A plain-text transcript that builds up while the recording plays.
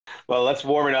Well, let's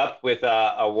warm it up with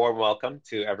a warm welcome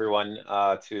to everyone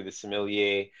to the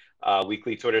Sommelier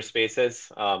weekly Twitter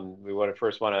Spaces. We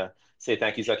first want to say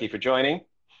thank you, Zaki, for joining.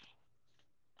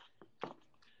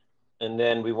 And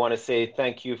then we want to say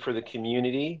thank you for the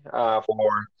community for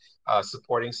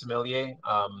supporting Sommelier.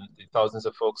 Thousands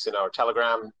of folks in our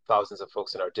Telegram, thousands of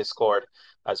folks in our Discord,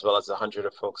 as well as 100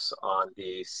 of folks on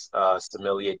the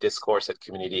Sommelier discourse at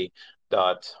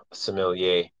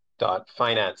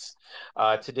community.sommelier.finance.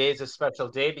 Today is a special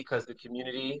day because the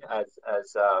community, as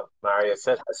Maria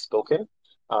said, has spoken.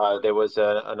 There was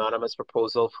an anonymous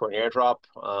proposal for an airdrop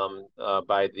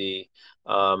by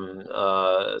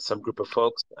some group of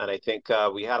folks, and I think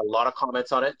we had a lot of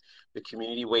comments on it. The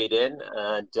community weighed in,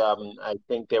 and I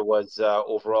think there was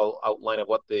overall outline of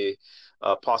what the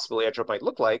possible airdrop might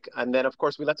look like, and then of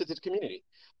course we left it to the community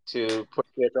to put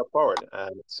the airdrop forward.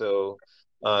 And so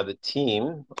the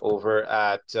team over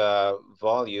at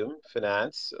Volume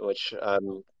Finance, which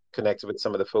connected with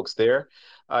some of the folks there,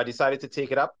 decided to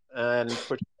take it up and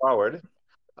push forward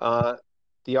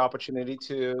the opportunity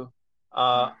to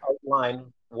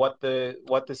outline what the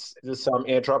SOMM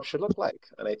airdrop should look like.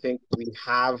 And I think we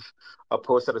have a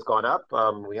post that has gone up.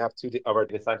 We have two of our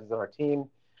data scientists on our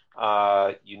team,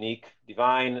 Unique,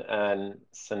 Divine, and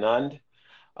Sanand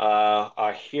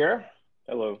are here.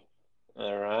 Hello.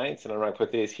 All right, Sanand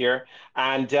Rankwithe is here.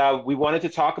 And we wanted to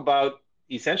talk about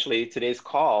essentially today's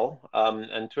call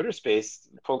and Twitter space,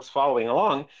 folks following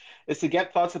along, is to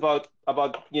get thoughts about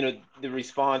the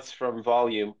response from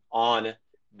Volume on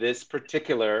this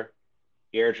particular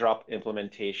airdrop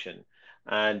implementation.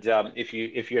 And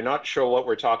if you're not sure what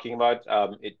we're talking about,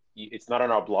 it's not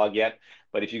on our blog yet,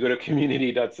 but if you go to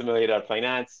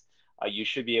community.sommelier.finance, you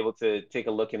should be able to take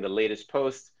a look in the latest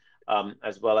post,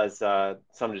 as well as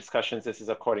some discussions. This is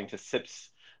according to SIPS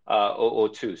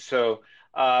 002. So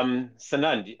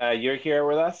Sanand, you're here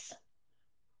with us?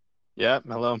 Yeah,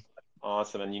 hello.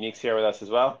 Awesome. And Unique's here with us as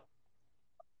well?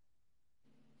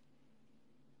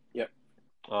 Yep.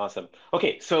 Awesome.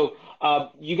 Okay, so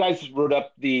you guys wrote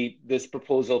up this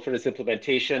proposal for this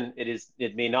implementation.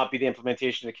 It may not be the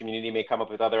implementation. The community may come up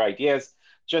with other ideas.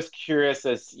 Just curious,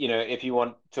 as if you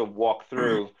want to walk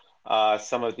through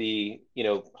some of the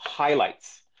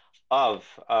highlights of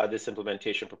this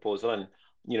implementation proposal, and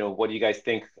what do you guys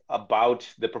think about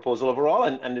the proposal overall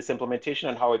and this implementation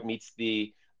and how it meets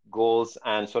the goals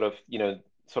and sort of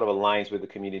aligns with the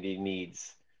community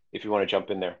needs, if you want to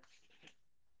jump in there.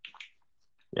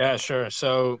 Yeah, sure.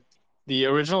 So the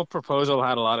original proposal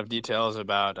had a lot of details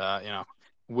about how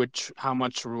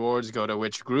much rewards go to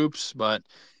which groups, but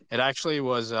it actually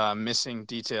was missing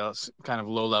details, kind of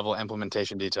low-level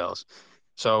implementation details.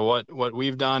 So what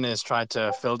we've done is tried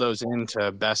to fill those in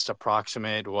to best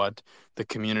approximate what the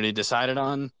community decided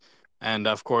on, and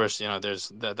of course,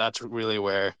 that's really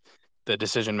where the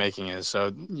decision making is.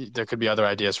 So there could be other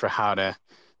ideas for how to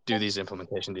do these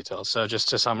implementation details. So just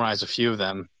to summarize a few of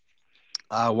them,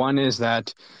 one is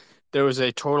that there was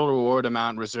a total reward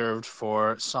amount reserved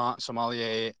for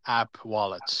Sommelier App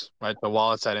wallets, right? The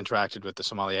wallets that interacted with the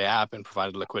Sommelier App and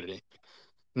provided liquidity.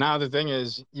 Now, the thing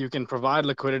is, you can provide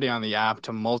liquidity on the app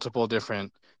to multiple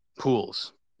different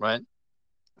pools, right?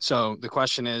 So the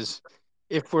question is,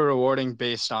 if we're rewarding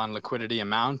based on liquidity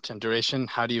amount and duration,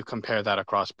 how do you compare that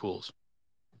across pools,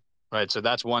 right? So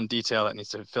that's one detail that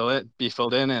needs to be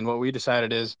filled in. And what we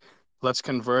decided is, let's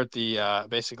convert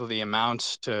basically the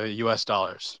amounts to US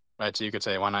dollars, right? So you could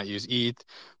say, why not use ETH?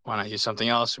 Why not use something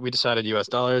else? We decided US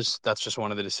dollars. That's just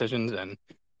one of the decisions, and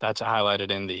that's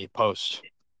highlighted in the post.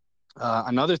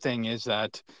 Another thing is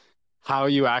that how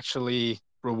you actually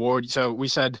reward. So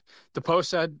the post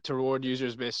said to reward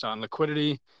users based on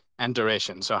liquidity and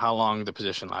duration. So how long the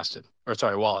position lasted,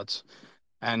 wallets.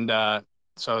 And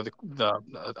so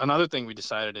another thing we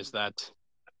decided is that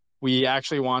we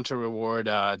actually want to reward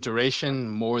duration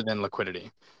more than liquidity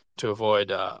to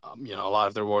avoid a lot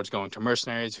of the rewards going to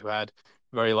mercenaries who had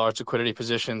very large liquidity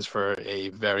positions for a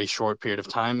very short period of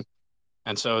time.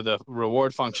 And so the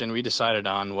reward function we decided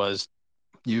on was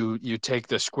you take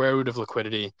the square root of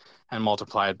liquidity and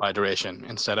multiply it by duration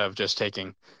instead of just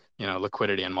taking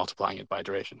liquidity and multiplying it by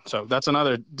duration. So that's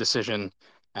another decision.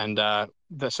 And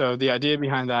so the idea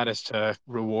behind that is to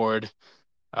reward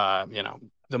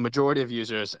the majority of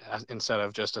users instead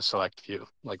of just a select few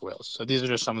like whales. So these are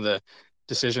just some of the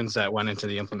decisions that went into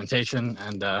the implementation,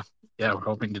 and we're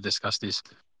hoping to discuss these.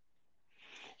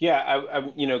 Yeah,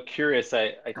 I'm curious.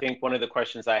 I think one of the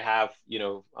questions I have,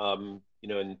 in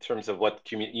terms of what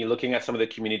community, looking at some of the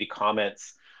community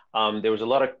comments, there was a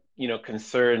lot of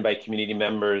concern by community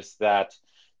members that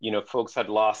folks had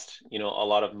lost a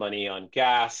lot of money on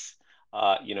gas,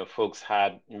 folks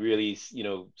had really,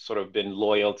 sort of been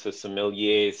loyal to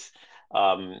Sommelier's,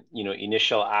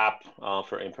 initial app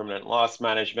for impermanent loss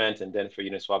management, and then for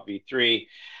Uniswap v3.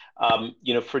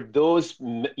 For those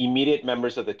immediate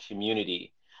members of the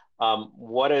community,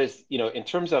 what is, in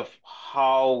terms of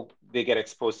how they get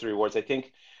exposed to rewards, I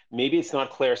think maybe it's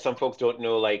not clear. Some folks don't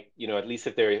know, like, at least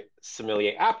if they're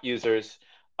Sommelier app users,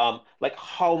 like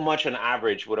how much on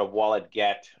average would a wallet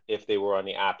get if they were on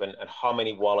the app, and how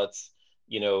many wallets,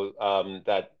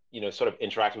 that, sort of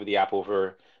interacted with the app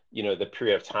over, the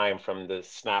period of time from the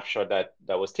snapshot that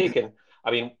was taken.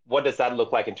 I mean, what does that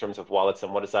look like in terms of wallets,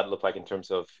 and what does that look like in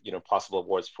terms of, possible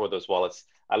rewards for those wallets,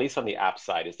 at least on the app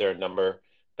side? Is there a number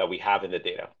that we have in the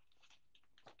data?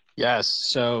 Yes,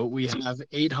 so we have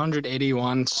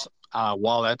 881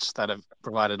 wallets that have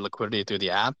provided liquidity through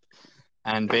the app.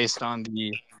 And based on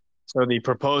the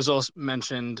proposals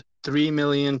mentioned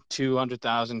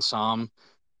 3,200,000 SOM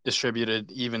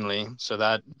distributed evenly. So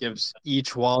that gives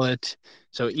each wallet,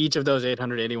 so each of those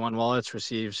 881 wallets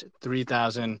receives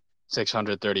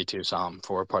 3,632 SOM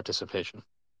for participation.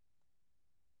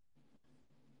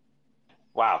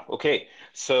 Wow. Okay.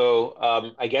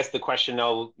 So I guess the question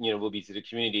now, will be to the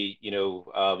community,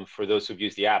 for those who've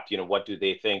used the app, what do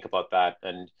they think about that?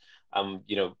 And,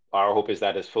 our hope is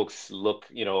that as folks look,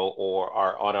 or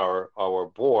are on our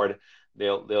board,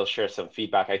 they'll share some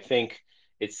feedback. I think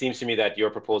it seems to me that your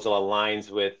proposal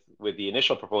aligns with the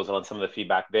initial proposal and some of the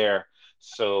feedback there.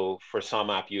 So for some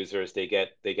app users, they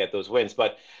get those wins.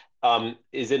 But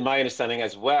is it my understanding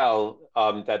as well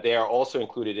that they are also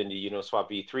included in the Uniswap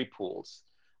v3 pools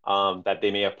that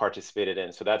they may have participated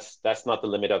in? So that's not the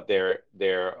limit of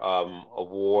their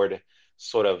award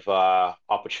sort of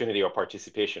opportunity or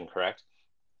participation, correct?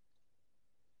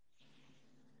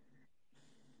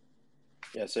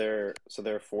 Yes, so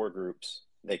there are 4 groups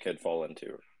they could fall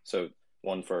into. So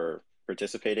one for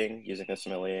participating using the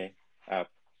Sommelier app,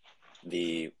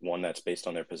 the one that's based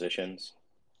on their positions,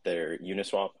 their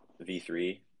Uniswap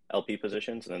v3 LP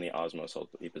positions, and then the Osmos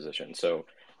LP position. So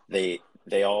they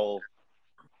all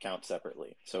count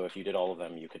separately. So if you did all of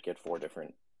them, you could get 4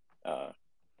 different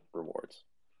rewards.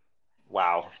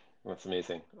 Wow, that's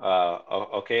amazing.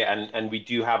 Okay, and we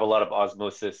do have a lot of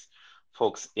osmosis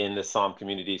folks in the SOMM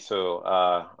community, so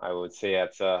I would say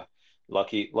that's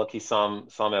lucky some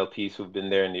LPs who've been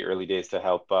there in the early days to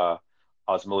help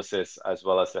osmosis as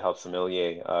well as to help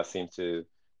Sommelier seem to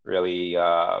really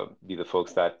be the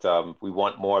folks that we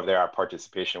want more of their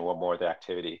participation, want more of their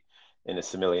activity in the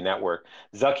Sommelier network.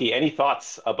 Zaki, any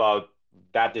thoughts about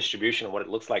that distribution and what it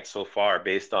looks like so far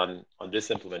based on this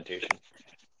implementation?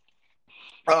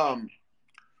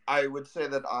 I would say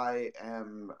that I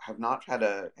have not had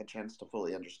a chance to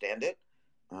fully understand it.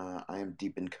 I am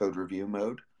deep in code review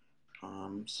mode,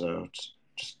 so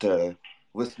just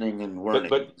listening and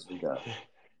learning as we go.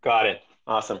 Got it.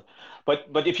 Awesome.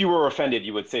 But if you were offended,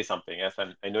 you would say something. Yes,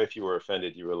 I know if you were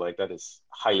offended, you were like, that is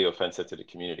highly offensive to the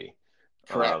community.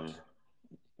 Correct.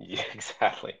 Yeah,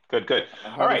 exactly. Good.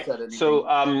 All right. So,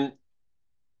 I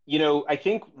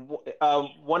think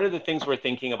one of the things we're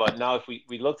thinking about now, if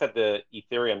we looked at the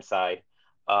Ethereum side,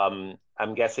 I'm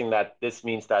guessing that this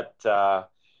means that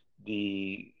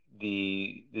the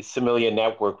Sommelier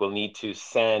network will need to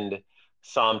send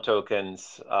SOMM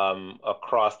tokens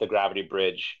across the Gravity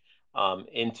Bridge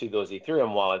into those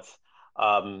Ethereum wallets.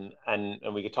 And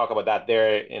we could talk about that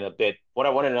there in a bit. What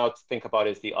I want to now think about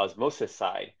is the osmosis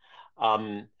side.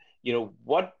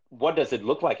 What does it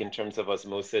look like in terms of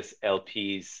osmosis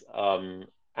LPs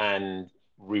and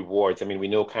rewards? I mean, we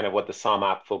know kind of what the SOMM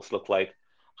app folks look like.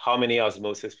 How many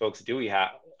osmosis folks do we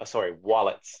have?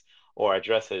 Wallets or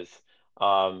addresses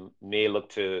may look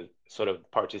to sort of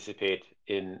participate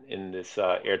in this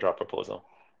airdrop proposal.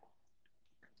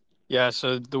 Yeah,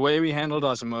 so the way we handled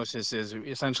osmosis is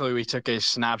essentially we took a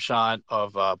snapshot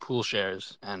of pool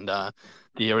shares, and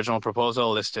the original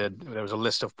proposal there was a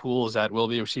list of pools that will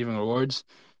be receiving rewards.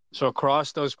 So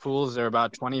across those pools, there are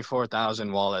about 24,000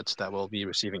 wallets that will be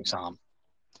receiving SOMM.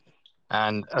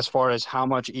 And as far as how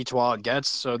much each wallet gets,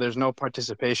 so there's no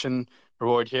participation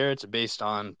reward here. It's based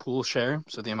on pool share,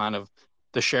 so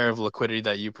the share of liquidity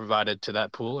that you provided to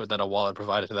that pool, or that a wallet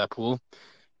provided to that pool.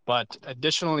 But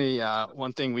additionally,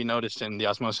 one thing we noticed in the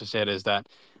osmosis data is that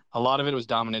a lot of it was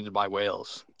dominated by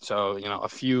whales. So, a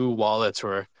few wallets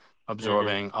were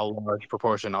absorbing a large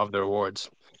proportion of the rewards.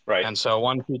 Right. And so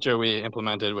one feature we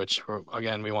implemented, which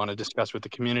again we want to discuss with the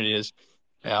community, is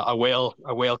a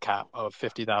whale cap of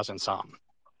 50,000 SOM.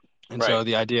 And so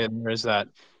the idea is that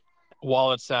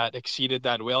wallets that exceeded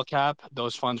that whale cap,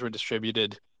 those funds were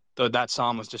distributed, though that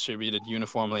SOM was distributed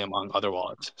uniformly among other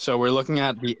wallets. So we're looking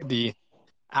at the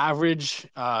average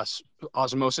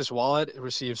Osmosis wallet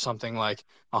receives something like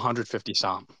 150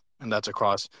 SOM, and that's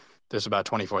across, there's about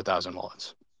 24,000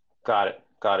 wallets. Got it.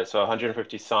 Got it. So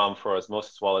 150 SOM for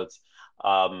Osmosis wallets.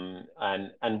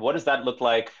 And what does that look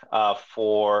like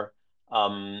for,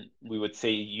 we would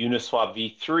say, Uniswap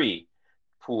v3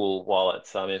 pool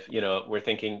wallets? If, we're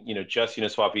thinking, just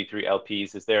Uniswap v3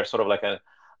 LPs, is there sort of like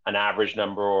an average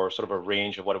number or sort of a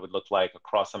range of what it would look like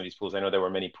across some of these pools? I know there were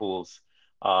many pools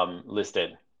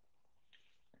listed.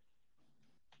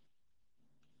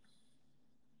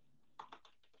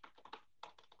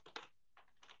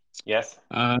 Yes?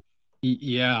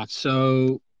 Yeah.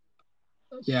 So,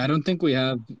 yeah, I don't think we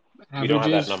have We don't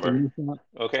have that averages. number.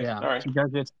 Okay. Yeah, All right.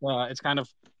 because it's kind of,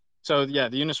 so yeah,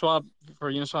 the Uniswap, for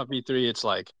Uniswap v3, it's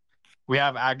like we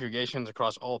have aggregations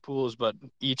across all pools, but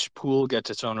each pool gets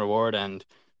its own reward. And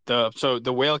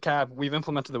the whale cap, we've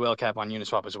implemented the whale cap on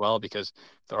Uniswap as well because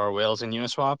there are whales in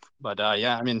Uniswap. But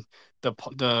yeah, I mean,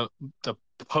 the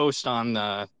post on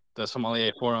the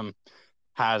Sommelier forum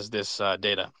has this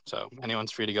data, so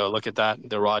anyone's free to go look at that.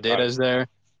 The raw data is there,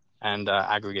 and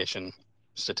aggregation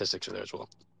statistics are there as well.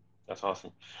 That's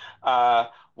awesome.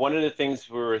 One of the things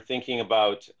we were thinking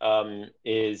about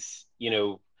is,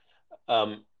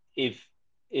 if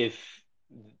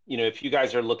if you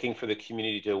guys are looking for the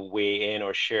community to weigh in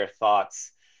or share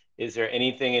thoughts, is there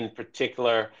anything in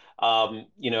particular?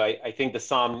 I think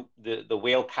the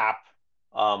whale cap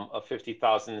of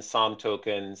 50,000 SOM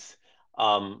tokens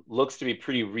looks to be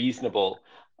pretty reasonable.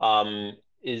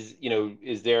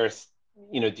 Is there,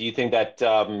 do you think that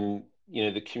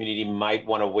the community might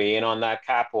want to weigh in on that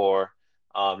cap, or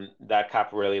that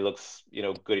cap really looks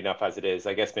good enough as it is?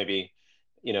 I guess maybe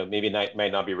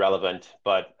might not be relevant,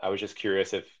 but I was just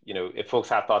curious if folks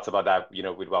have thoughts about that,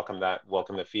 we'd welcome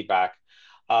the feedback.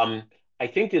 I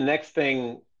think the next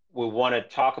thing we want to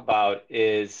talk about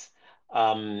is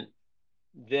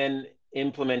then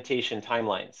implementation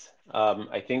timelines.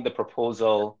 I think the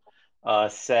proposal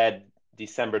said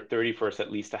December 31st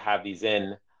at least to have these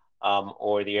in,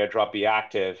 or the airdrop be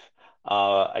active.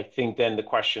 I think then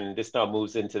this now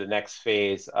moves into the next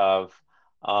phase of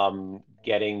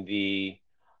getting the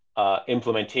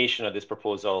implementation of this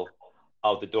proposal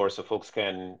out the door, so folks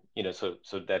can, so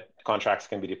that contracts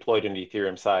can be deployed on the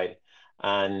Ethereum side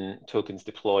and tokens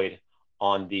deployed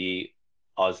on the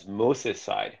Osmosis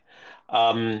side.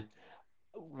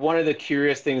 One of the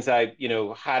curious things I,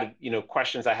 had,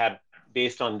 questions I had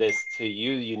based on this to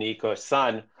you, Unique or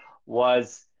Sun,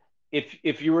 was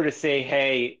if you were to say,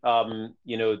 hey,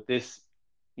 this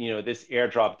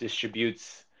airdrop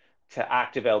distributes to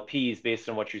active LPs based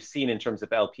on what you've seen in terms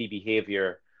of LP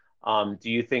behavior, do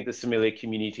you think the Sommelier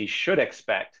community should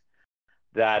expect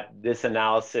that this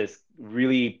analysis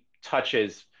really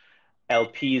touches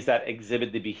LPs that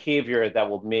exhibit the behavior that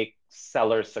will make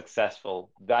sellers successful?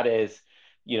 That is,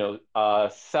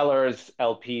 sellers,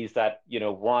 LPs that,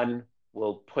 one,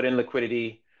 will put in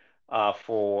liquidity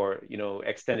for,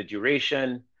 extended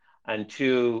duration, and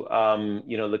two,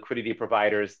 liquidity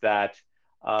providers that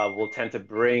will tend to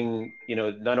bring,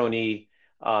 not only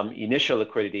initial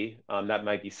liquidity that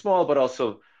might be small, but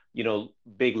also,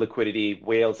 big liquidity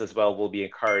whales as well will be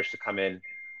encouraged to come in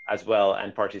as well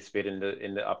and participate in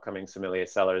the upcoming Sommelier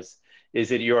sellers.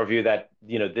 Is it your view that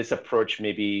this approach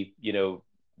may be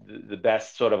the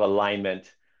best sort of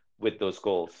alignment with those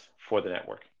goals for the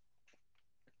network?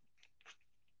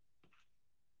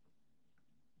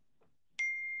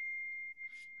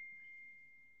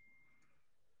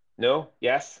 No?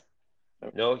 Yes?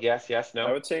 No? Yes? Yes? No?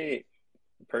 I would say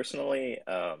personally,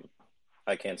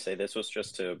 I can't say. This was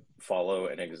just to follow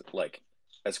like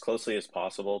as closely as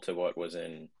possible to what was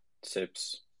in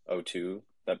SIPS 02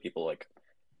 that people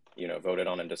voted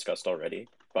on and discussed already.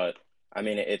 But I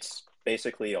mean, it's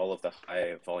basically all of the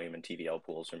high volume and TVL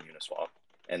pools from Uniswap,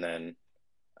 and then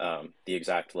the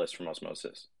exact list from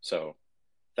Osmosis. So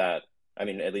that, I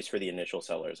mean, at least for the initial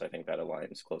sellers, I think that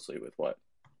aligns closely with what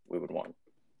we would want.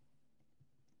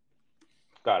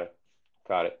 Got it.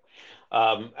 Got it.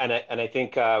 And I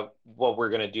think what we're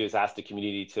going to do is ask the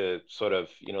community to sort of,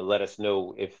 let us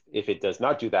know if it does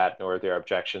not do that, or if there are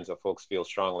objections or folks feel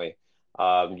strongly.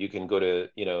 You can go to,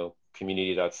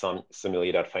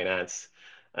 community.sommelier.finance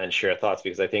and share thoughts,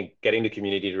 because I think getting the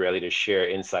community to share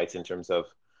insights in terms of,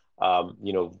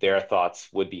 their thoughts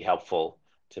would be helpful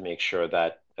to make sure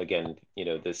that, again,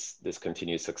 this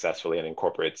continues successfully and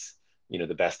incorporates,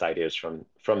 the best ideas from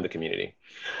the community.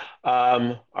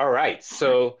 All right.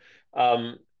 So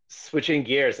switching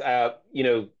gears, I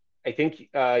think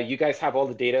you guys have all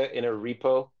the data in a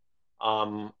repo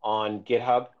on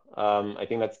GitHub. I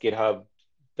think that's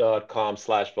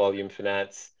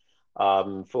github.com/volumefinance.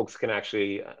 folks can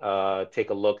actually take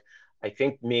a look. I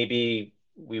think maybe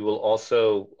we will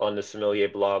also on the Sommelier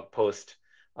blog post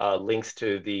links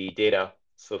to the data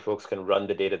so folks can run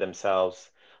the data themselves,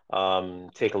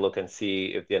 take a look and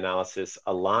see if the analysis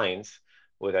aligns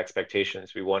with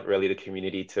expectations. We want really the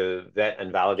community to vet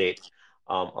and validate.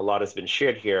 A lot has been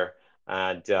shared here,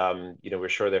 and we're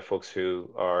sure there are folks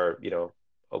who are,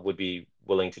 would be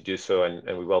willing to do so,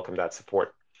 and we welcome that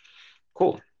support.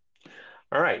 Cool.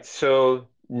 All right. So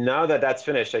now that that's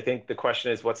finished, I think the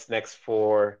question is what's next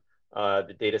for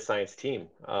the data science team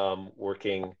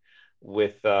working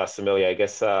with Sommelier. I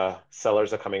guess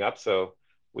sellers are coming up, so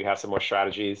we have some more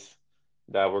strategies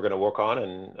that we're going to work on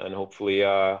and hopefully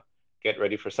get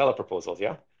ready for seller proposals.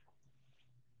 Yeah.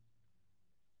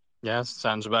 Yeah,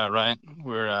 sounds about right.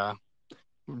 We're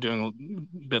doing a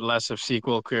bit less of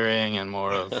SQL querying and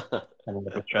more of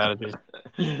analytical strategies.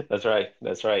 That's right.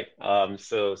 That's right.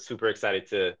 So super excited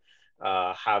to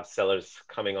have sellers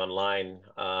coming online.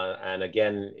 And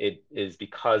again, it is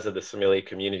because of the Sommelier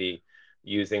community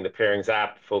using the pairings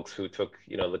app, folks who took,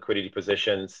 liquidity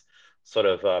positions, sort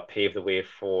of paved the way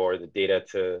for the data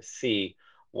to see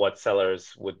what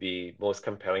sellers would be most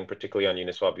compelling, particularly on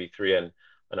Uniswap v3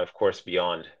 and of course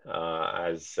beyond,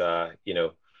 as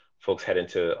folks head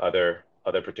into other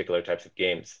particular types of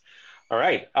games. All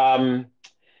right. I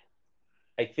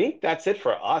think that's it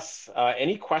for us.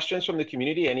 Any questions from the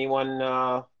community? Anyone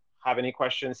have any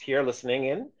questions here listening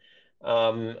in?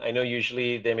 I know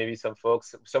usually there may be some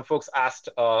folks. Some folks asked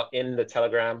in the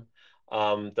Telegram,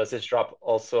 does this drop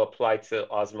also apply to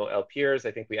Osmo LPers?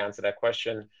 I think we answered that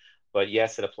question. But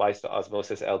yes, it applies to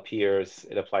Osmosis LPers.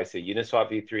 It applies to Uniswap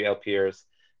v3 LPers.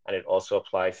 And it also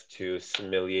applies to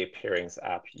Sommelier Pairings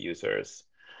app users.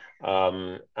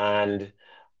 Someone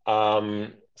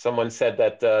said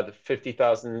that the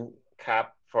 50,000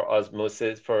 cap for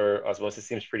Osmosis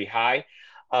seems pretty high.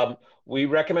 We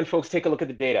recommend folks take a look at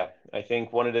the data. I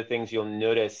think one of the things you'll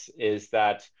notice is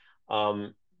that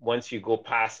once you go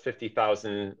past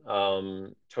 50,000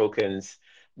 tokens,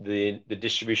 the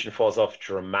distribution falls off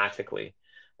dramatically.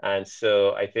 And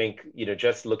so I think,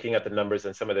 just looking at the numbers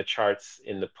and some of the charts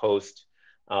in the post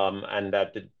and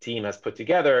that the team has put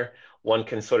together, one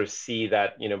can sort of see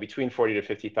that, between 40 to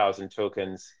 50,000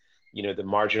 tokens, the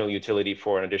marginal utility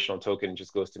for an additional token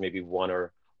just goes to maybe one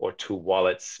or two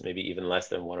wallets, maybe even less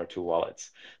than one or two wallets.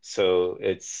 So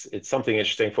it's something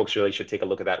interesting. Folks really should take a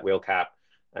look at that whale cap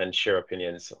and share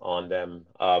opinions on them.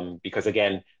 Because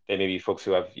again, there may be folks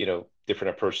who have,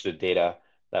 different approach to data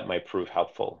that might prove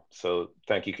helpful. So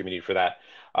thank you, community, for that.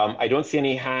 I don't see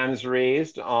any hands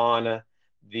raised on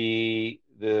the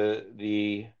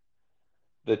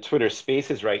Twitter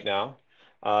Spaces right now.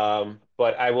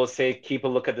 But I will say, keep a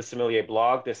look at the Sommelier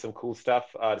blog. There's some cool stuff.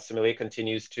 The Sommelier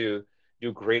continues to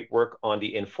do great work on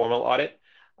the informal audit.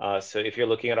 So if you're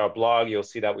looking at our blog, you'll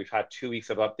see that we've had 2 weeks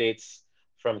of updates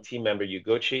from team member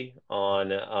Ugochi on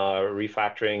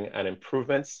refactoring and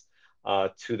improvements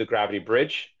to the Gravity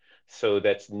Bridge. So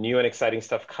that's new and exciting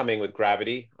stuff coming with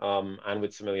Gravity and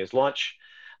with Sommelier's launch.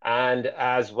 And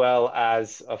as well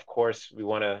as, of course, we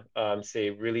want to say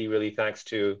really, really thanks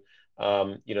to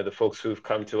the folks who've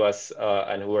come to us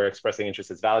and who are expressing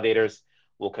interest as validators.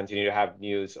 We'll continue to have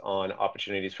news on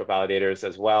opportunities for validators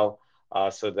as well,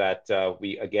 so that the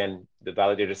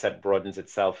validator set broadens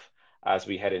itself as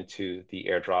we head into the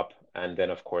airdrop, and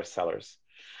then of course sellers.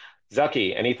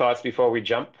 Zaki, any thoughts before we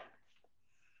jump?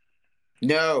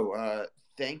 No,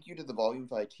 thank you to the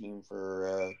VolumeFi team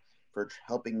for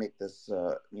helping make this,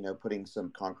 putting some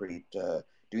concrete,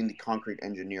 doing the concrete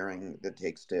engineering that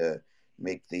takes to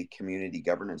make the community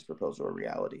governance proposal a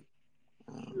reality.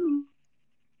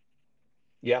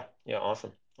 Yeah,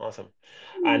 awesome.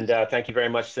 And thank you very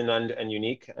much, Sinand and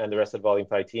Unique and the rest of the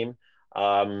VolumeFi team.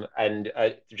 And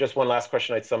just one last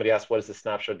question. Somebody asked, what is the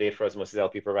snapshot date for Osmosis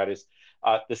LP providers?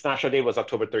 The snapshot date was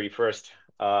October 31st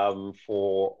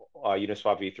for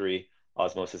Uniswap v3,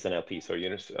 Osmosis, and LP. So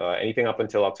anything up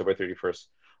until October 31st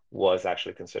was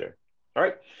actually considered. All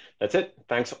right, that's it.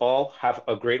 Thanks all. Have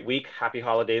a great week. Happy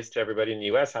holidays to everybody in the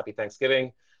US. Happy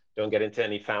Thanksgiving. Don't get into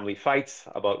any family fights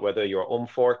about whether your own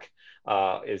fork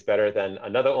is better than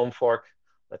another own fork.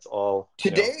 That's all.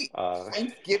 Today,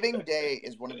 Thanksgiving Day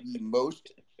is one of the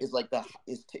most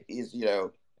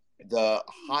the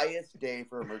highest day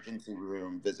for emergency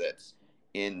room visits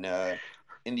in the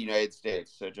United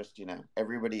States. So just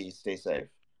everybody stay safe.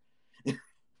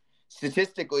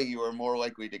 Statistically, you are more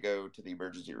likely to go to the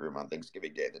emergency room on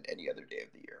Thanksgiving Day than any other day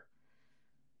of the year.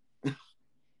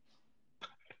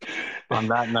 On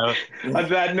that note,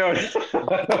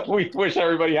 we wish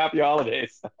everybody happy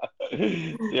holidays.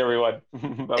 See everyone. Bye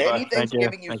Any bye. Thank you.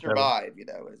 Thanksgiving you Thanks, everyone. survive,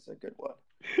 is a good one.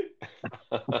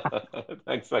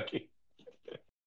 Thanks, Zaki.